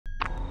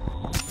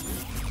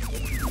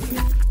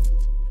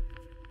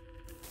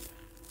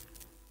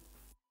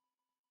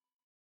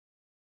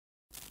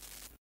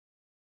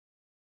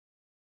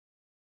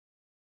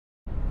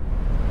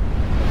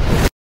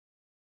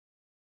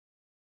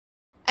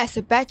As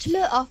a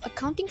Bachelor of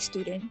Accounting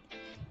student,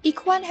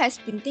 Ikwan has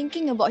been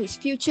thinking about his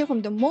future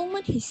from the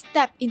moment he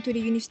stepped into the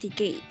university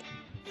gate.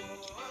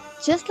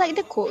 Just like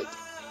the quote,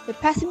 the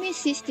pessimist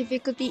sees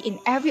difficulty in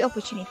every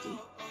opportunity.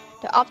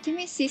 The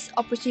optimist sees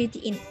opportunity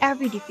in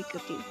every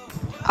difficulty.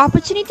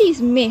 Opportunity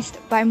is missed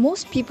by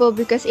most people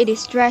because it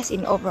is dressed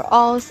in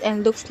overalls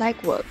and looks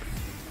like work.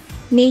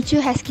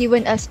 Nature has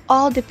given us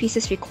all the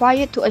pieces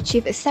required to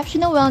achieve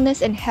exceptional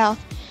wellness and health,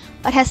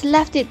 but has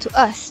left it to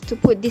us to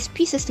put these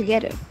pieces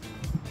together.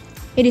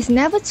 It is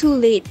never too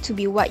late to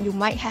be what you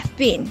might have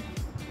been.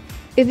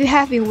 If you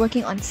have been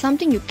working on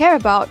something you care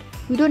about,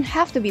 you don't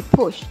have to be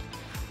pushed.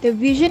 The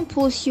vision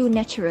pulls you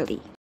naturally.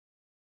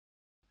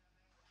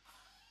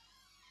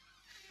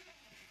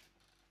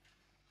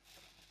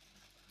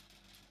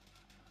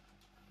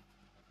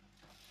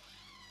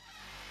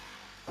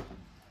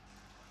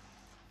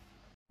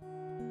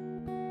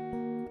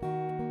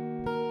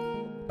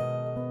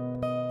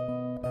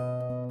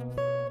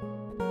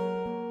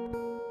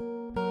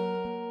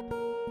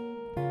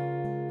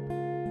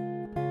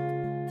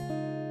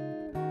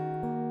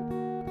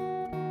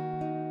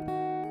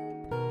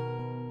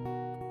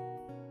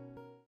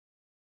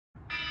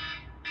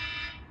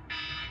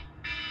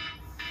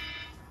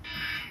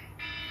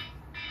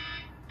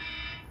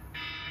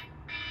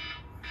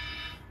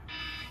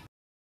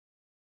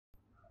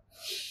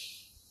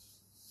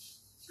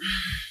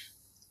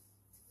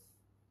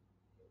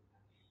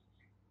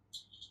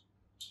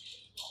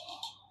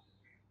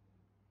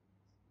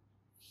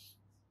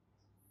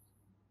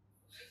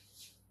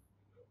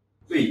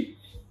 Wait,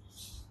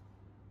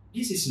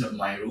 this is not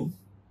my room.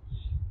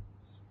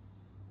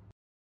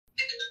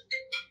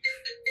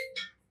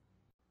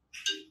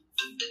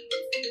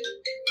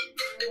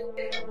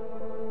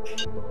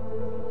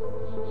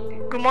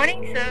 Good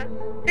morning, sir.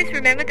 Please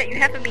remember that you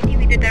have a meeting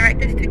with the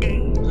directors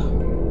today.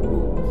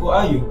 Who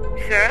are you?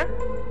 Sir,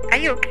 are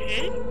you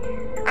okay?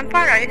 I'm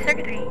Farah, your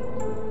secretary.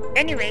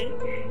 Anyway,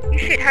 you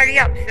should hurry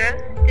up,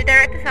 sir. The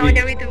directors are on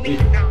their way to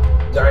meet you now.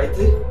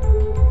 Director?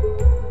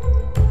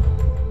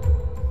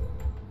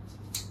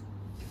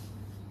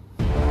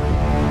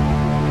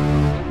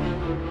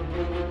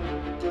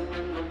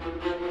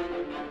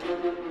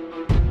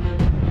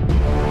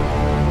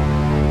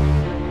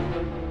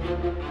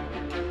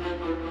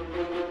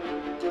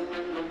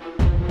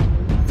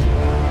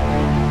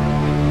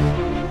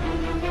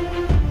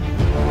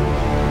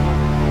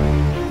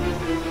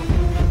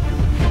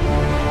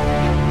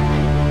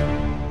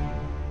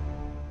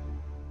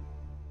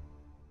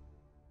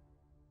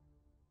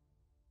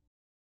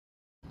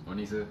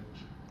 Morning, sir.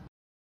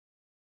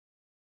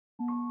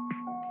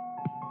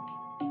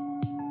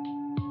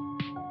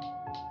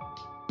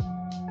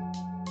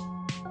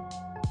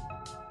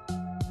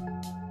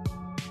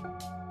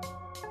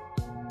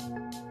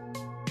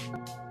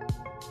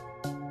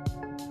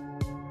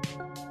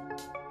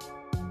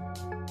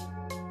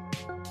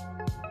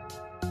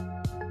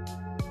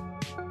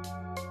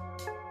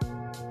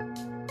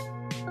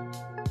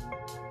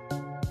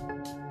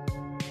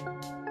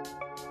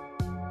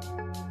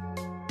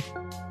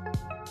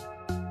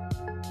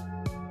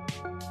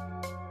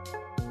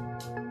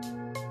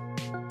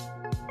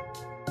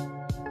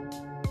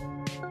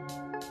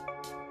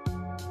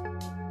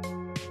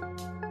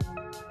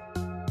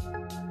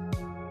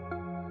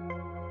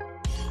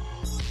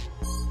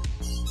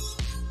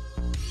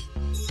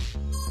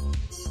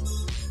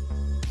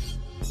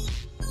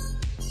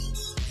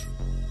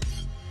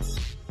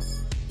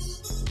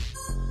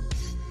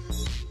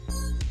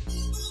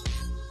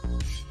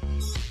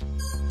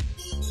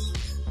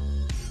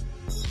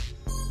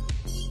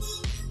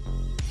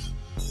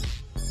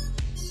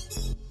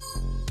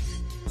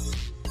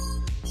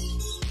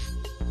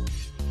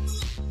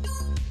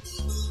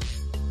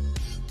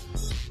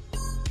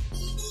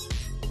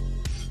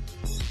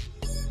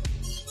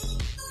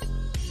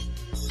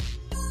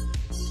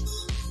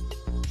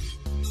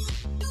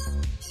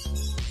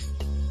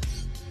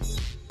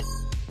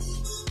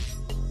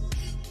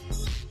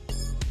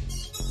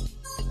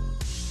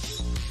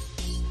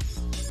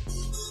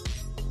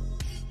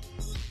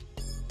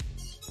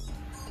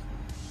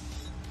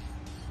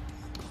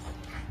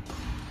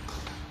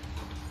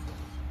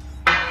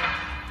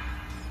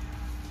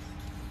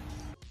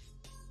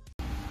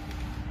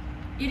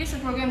 It is a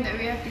program that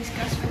we have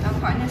discussed with our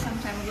partner some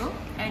time ago,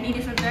 and it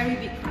is a very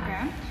big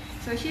program.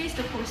 So here is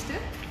the poster.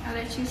 I'll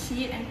let you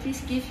see it, and please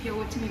give your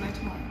word to me by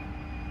tomorrow.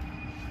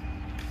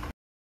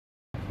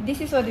 This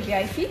is all the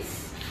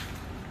VIPs.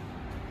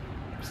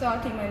 So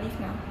I'll take my leave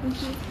now.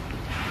 Thank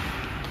you.